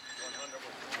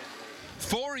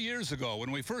 4 years ago,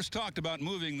 when we first talked about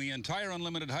moving the entire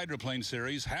Unlimited Hydroplane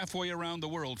series halfway around the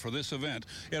world for this event,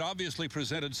 it obviously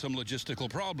presented some logistical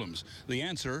problems. The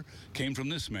answer came from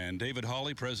this man, David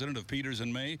Hawley, president of Peters &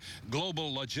 May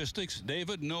Global Logistics.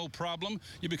 David, no problem.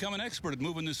 You become an expert at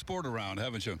moving this sport around,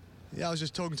 haven't you? Yeah, I was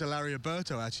just talking to Larry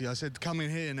Alberto, actually. I said coming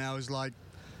here now is like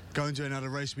going to another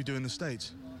race we do in the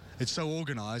States. it's so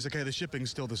organized. Okay, the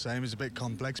shipping's still the same. It's a bit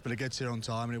complex, but it gets here on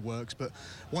time and it works. But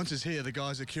once it's here, the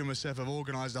guys at QMSF have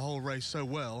organized the whole race so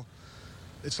well.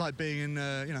 It's like being in,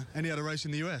 you know, any other race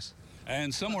in the U.S.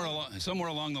 And somewhere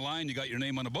along the line, you got your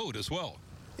name on a boat as well.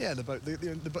 Yeah, the boat.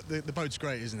 The boat's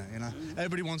great, isn't it? You know,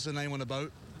 everybody wants a name on a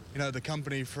boat. You know, the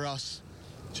company for us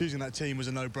choosing that team was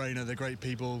a no-brainer. They're great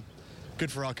people,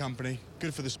 good for our company,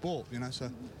 good for the sport. You know,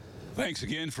 so. Thanks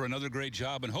again for another great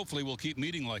job, and hopefully we'll keep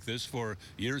meeting like this for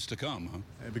years to come. Huh?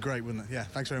 It'd be great, wouldn't it? Yeah.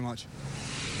 Thanks very much.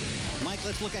 Mike,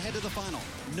 let's look ahead to the final.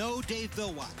 No Dave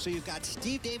Villwock. So you've got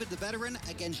Steve David, the veteran,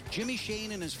 against Jimmy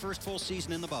Shane in his first full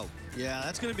season in the boat. Yeah,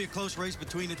 that's going to be a close race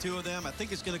between the two of them. I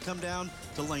think it's going to come down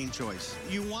to lane choice.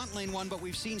 You want lane 1, but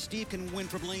we've seen Steve can win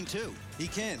from lane 2. He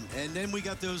can. And then we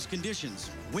got those conditions.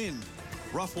 Wind,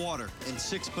 rough water, and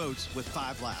 6 boats with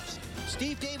 5 laps.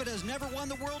 Steve David has never won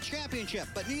the World Championship,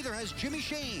 but neither has Jimmy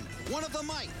Shane. One of them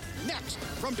might. Next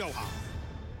from Doha.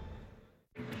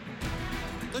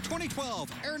 The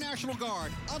 2012 Air National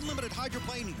Guard Unlimited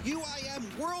Hydroplane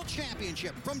UIM World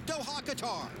Championship from Doha,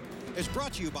 Qatar is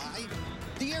brought to you by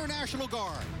the Air National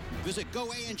Guard. Visit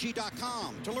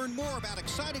goang.com to learn more about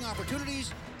exciting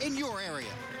opportunities in your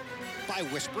area. By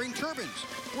Whispering Turbines,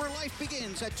 where life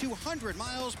begins at 200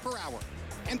 miles per hour.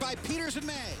 And by Peters &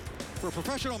 May, for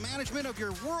professional management of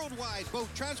your worldwide boat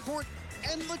transport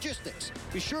and logistics.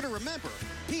 Be sure to remember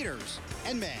Peters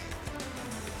 & May.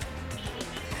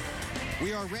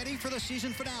 We are ready for the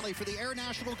season finale for the Air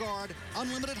National Guard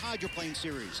Unlimited Hydroplane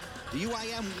Series, the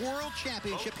UIM World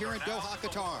Championship here in Doha,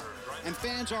 Qatar. And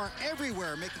fans are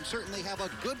everywhere making certain they have a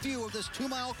good view of this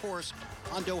 2-mile course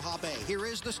on Doha Bay. Here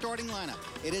is the starting lineup.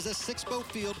 It is a 6-boat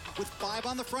field with 5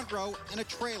 on the front row and a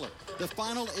trailer. The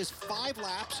final is 5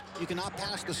 laps. You cannot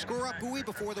pass the score-up buoy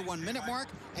before the 1-minute mark,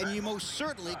 and you most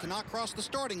certainly cannot cross the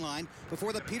starting line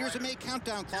before the Peters & May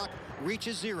countdown clock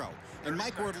reaches 0. And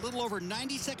Mike, we're a little over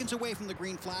 90 seconds away from the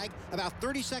green flag, about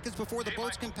 30 seconds before the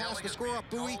boats can pass the score-up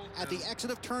buoy at the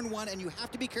exit of turn 1, and you have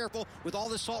to be careful with all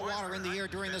the salt water in the air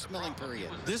during this milling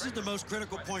period. This is the most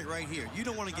critical point right here. You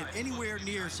don't want to get anywhere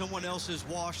near someone else's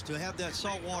wash to have that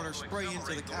salt water spray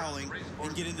into the cowling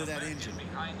and get into that engine.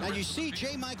 Now you see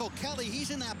J. Michael Kelly,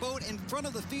 he's in that boat in front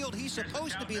of the field. He's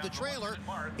supposed to be the trailer.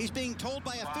 He's being told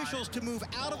by officials to move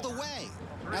out of the way.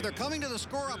 Now they're coming to the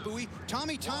score-up buoy.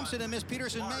 Tommy Thompson and Miss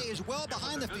Peters & May is well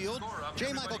behind the field.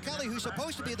 J. Michael Kelly, who's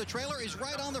supposed to be the trailer, is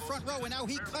right on the front row, and now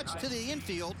he cuts to the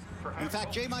infield. In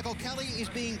fact, J. Michael Kelly is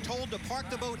being told to park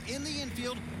the boat in the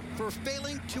infield for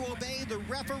failing to obey the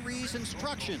referee's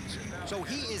instructions. So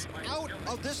he is out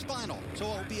of this final. So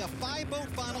it will be a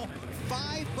 5-boat final,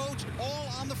 5 boats all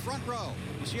on the front row.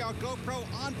 You see our GoPro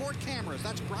onboard cameras.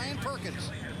 That's Brian Perkins.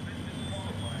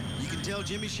 You can tell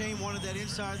Jimmy Shane wanted that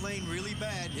inside lane really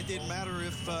bad. It didn't matter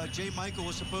if J. Michael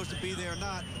was supposed to be there or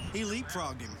not. He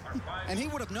leapfrogged him. And he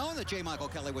would have known that J. Michael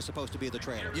Kelly was supposed to be the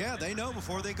trailer. Yeah, they know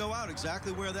before they go out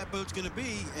exactly where that boat's going to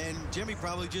be, and Jimmy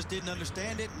probably just didn't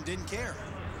understand it and didn't care.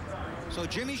 So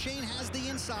Jimmy Shane has the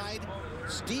inside.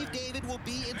 Steve David will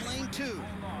be in lane 2.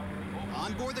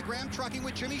 On board the Graham Trucking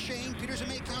with Jimmy Shane. Peters &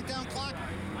 May countdown clock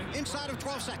inside of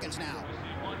 12 seconds now.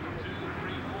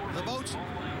 The boats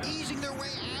easing their way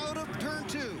out of turn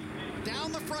 2,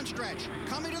 down the front stretch,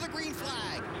 coming to the green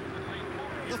flag.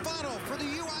 The final for the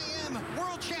UIM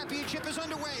World Championship is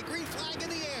underway. Green flag in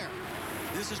the air.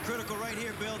 This is critical right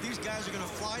here, Bill. These guys are going to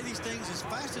fly these things as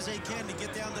fast as they can to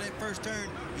get down to that first turn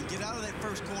and get out of that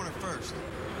first corner first.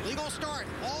 Legal start.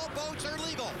 All boats are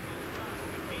legal.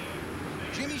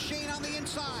 Jimmy Shane on the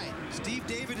inside. Steve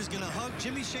David is going to hug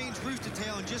Jimmy Shane's rooster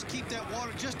tail and just keep that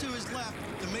water just to his left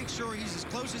to make sure he's as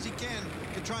close as he can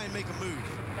to try and make a move.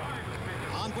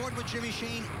 On board with Jimmy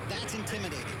Shane, that's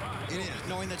intimidating. It is.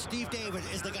 Knowing that Steve David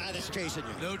is the guy that's chasing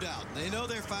you. No doubt. They know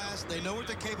they're fast. They know what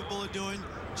they're capable of doing.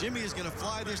 Jimmy is going to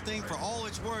fly this thing for all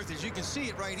it's worth. As you can see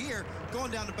it right here,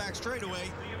 going down the back straightaway.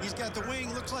 He's got the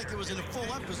wing. Looks like it was in a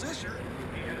full-up position.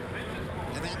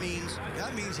 And that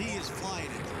means he is flying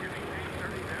it.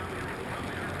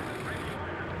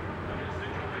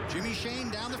 Jimmy Shane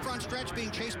down the front stretch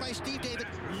being chased by Steve David,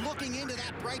 looking into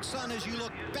that bright sun as you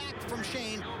look back from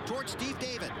Shane towards Steve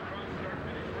David.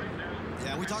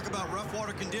 Yeah, we talk about rough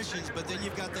water conditions, but then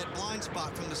you've got that blind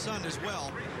spot from the sun as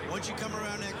well. Once you come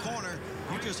around that corner,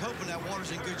 you're just hoping that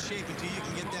water's in good shape until you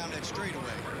can get down that straightaway.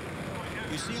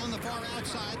 You see on the far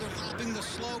outside, they're lapping the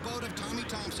slow boat of Tommy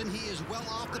Thompson. He is well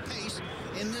off the pace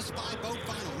in this 5-boat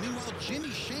final. Meanwhile,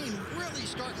 Jimmy Shane really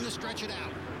starting to stretch it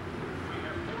out.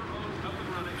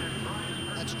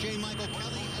 That's J. Michael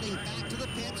Kelly heading back to the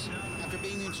pits after after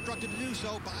being instructed to do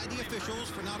so by the officials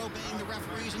for not obeying the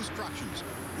referee's instructions.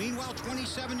 Meanwhile,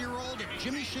 27-year-old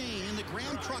Jimmy Shane in the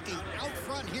Graham Trucking out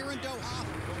front here in Doha,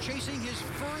 chasing his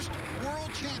first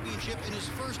World Championship in his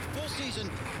first full season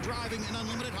driving an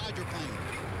unlimited hydroplane.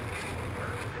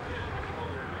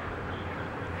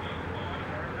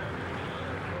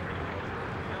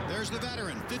 There's the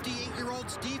veteran,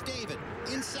 58-year-old Steve David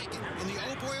in second. In the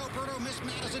oh boy, Alberto, Miss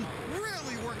Madison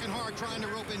really working hard trying to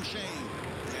rope in Shane.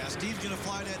 Yeah, Steve's going to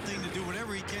fly that thing to do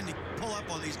whatever he can to pull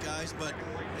up on these guys, but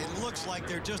it looks like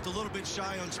they're just a little bit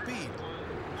shy on speed.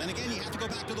 And again, you have to go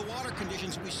back to the water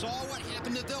conditions. We saw what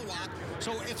happened to Vilwak,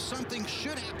 so if something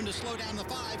should happen to slow down the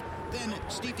 5, then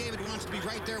Steve David wants to be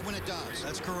right there when it does.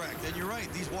 That's correct. And you're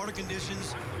right. These water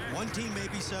conditions, one team may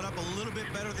be set up a little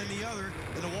bit better than the other,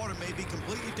 and the water may be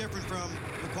completely different from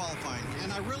the qualifying.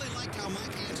 And I really liked how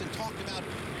Mike Hansen talked about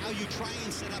how you try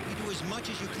and set up. You do as much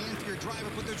as you can for your driver,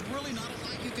 but there's really not a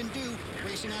lot you can do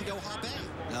racing on Doha Bay.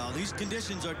 Now, these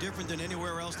conditions are different than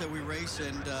anywhere else that we race,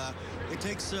 and it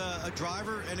takes a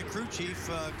driver and a crew chief,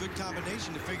 good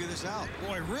combination to figure this out.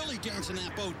 Boy, really dancing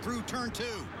that boat through turn 2.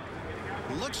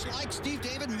 Looks like Steve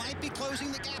David might be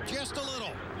closing the gap just a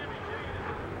little.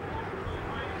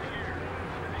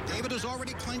 David has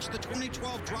already clinched the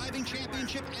 2012 driving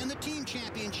championship and the team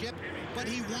championship, but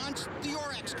he wants the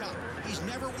Oryx Cup. He's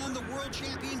never won the World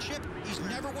Championship. He's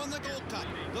never won the Gold Cup.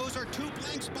 Those are 2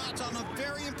 blank spots on a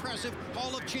very impressive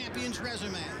Hall of Champions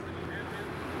resume.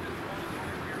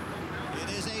 It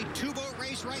is a 2-boat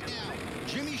race right now.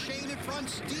 Jimmy Shane in front,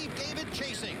 Steve David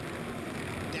chasing.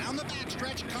 Down the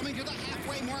backstretch, coming to the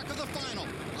halfway mark of the final.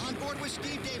 On board with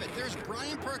Steve David, there's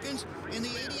Brian Perkins in the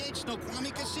 88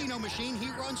 Snoqualmie Casino Machine. He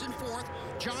runs in 4th.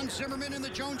 John Zimmerman in the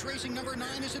Jones Racing number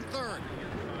 9 is in 3rd.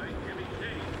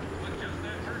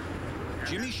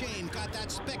 Jimmy Shane got that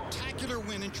spectacular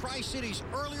win in Tri-Cities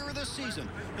earlier this season.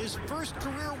 His first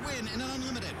career win in an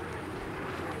unlimited.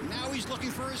 Now he's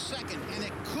looking for his second, and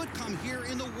it could come here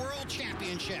in the World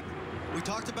Championship. We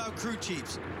talked about crew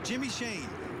chiefs. Jimmy Shane,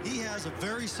 he has a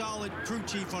very solid crew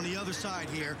chief on the other side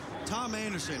here. Tom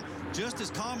Anderson, just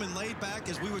as calm and laid back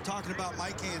as we were talking about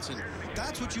Mike Hansen.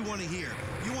 That's what you want to hear.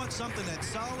 You want something that's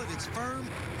solid, it's firm,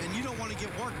 and you don't want to get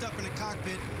worked up in the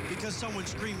cockpit because someone's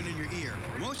screaming in your ear.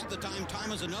 Most of the time,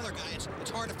 Tom is another guy.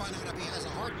 It's hard to find out if he has a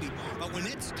heartbeat. But when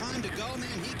it's time to go,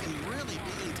 man, he can really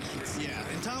be intense. Yeah,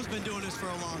 and Tom's been doing this for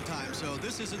a long time, so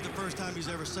this isn't the first time he's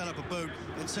ever set up a boat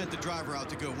and sent the driver out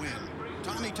to go win.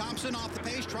 Tommy Thompson off the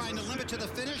pace, trying to limit to the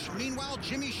finish. Meanwhile,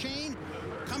 Jimmy Shane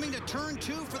coming to turn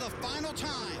 2 for the final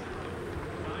time.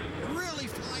 Really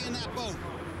flying that boat.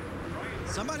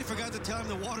 Somebody forgot to tell him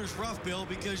the water's rough, Bill,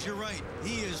 because you're right.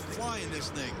 He is flying this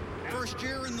thing. First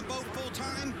year in the boat full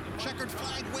time, checkered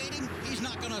flag waiting. He's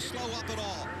not going to slow up at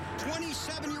all.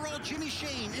 27-year-old Jimmy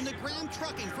Shane in the Graham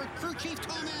Trucking for crew chief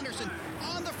Tom Anderson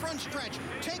on the front stretch,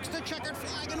 takes the checkered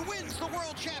flag and wins the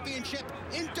World Championship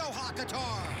in Doha,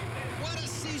 Qatar. What a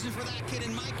season for that kid,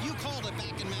 and Mike, you called it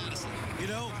back in Madison. You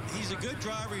know, he's a good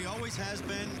driver, he always has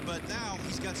been, but now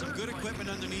he's got some good equipment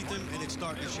underneath him, and it's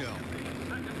starting to show.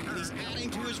 And he's adding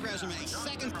to his resume.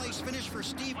 Second place finish for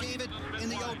Steve David in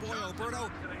the oh boy, Alberto.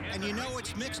 And you know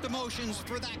it's mixed emotions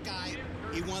for that guy.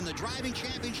 He won the driving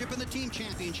championship and the team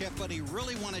championship, but he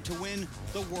really wanted to win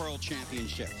the world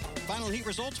championship. Final heat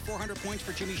results, 400 points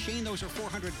for Jimmy Shane. Those are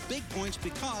 400 big points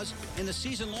because in the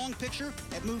season-long picture,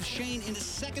 it moves Shane into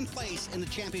second place in the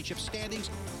championship standings,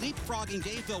 leapfrogging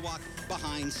Dave Vilwak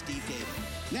behind Steve David.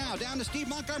 Now down to Steve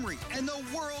Montgomery and the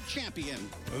world champion.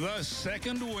 The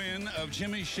second win of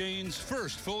Jimmy Shane's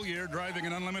first full year driving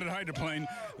an unlimited hydroplane.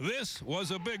 This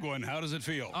was a big one. How does it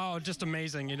feel? Oh, just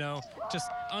amazing, you know, just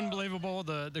unbelievable.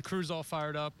 The crew's all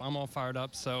fired up. I'm all fired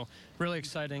up. So really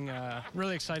exciting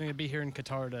to be here in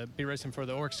Qatar to be racing for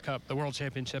the Oryx Cup, the World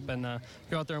Championship, and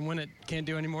go out there and win it. Can't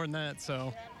do any more than that,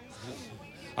 so.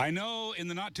 I know in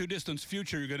the not-too-distant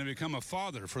future you're going to become a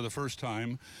father for the first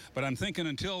time, but I'm thinking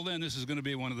until then this is going to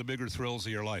be one of the bigger thrills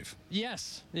of your life.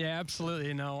 Yes, yeah, absolutely.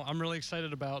 You know, I'm really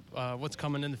excited about what's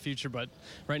coming in the future, but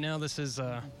right now this is,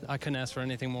 I couldn't ask for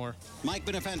anything more. Mike,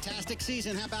 been a fantastic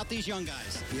season. How about these young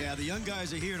guys? Yeah, the young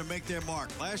guys are here to make their mark.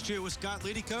 Last year it was Scott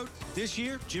Leadycoat. This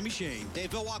year, Jimmy Shane.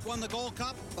 Dave Vilwak won the Gold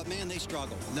Cup, but man, they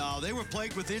struggled. No, they were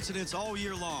plagued with incidents all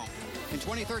year long. In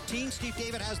 2013, Steve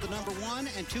David has the number 1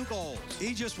 and 2 goals.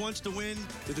 He just wants to win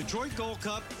the Detroit Gold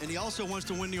Cup, and he also wants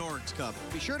to win the Oryx Cup.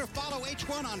 Be sure to follow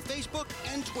H1 on Facebook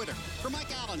and Twitter. For Mike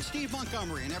Allen, Steve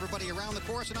Montgomery, and everybody around the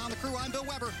course and on the crew, I'm Bill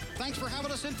Weber. Thanks for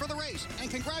having us in for the race,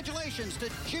 and congratulations to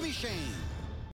Jimmy Shane.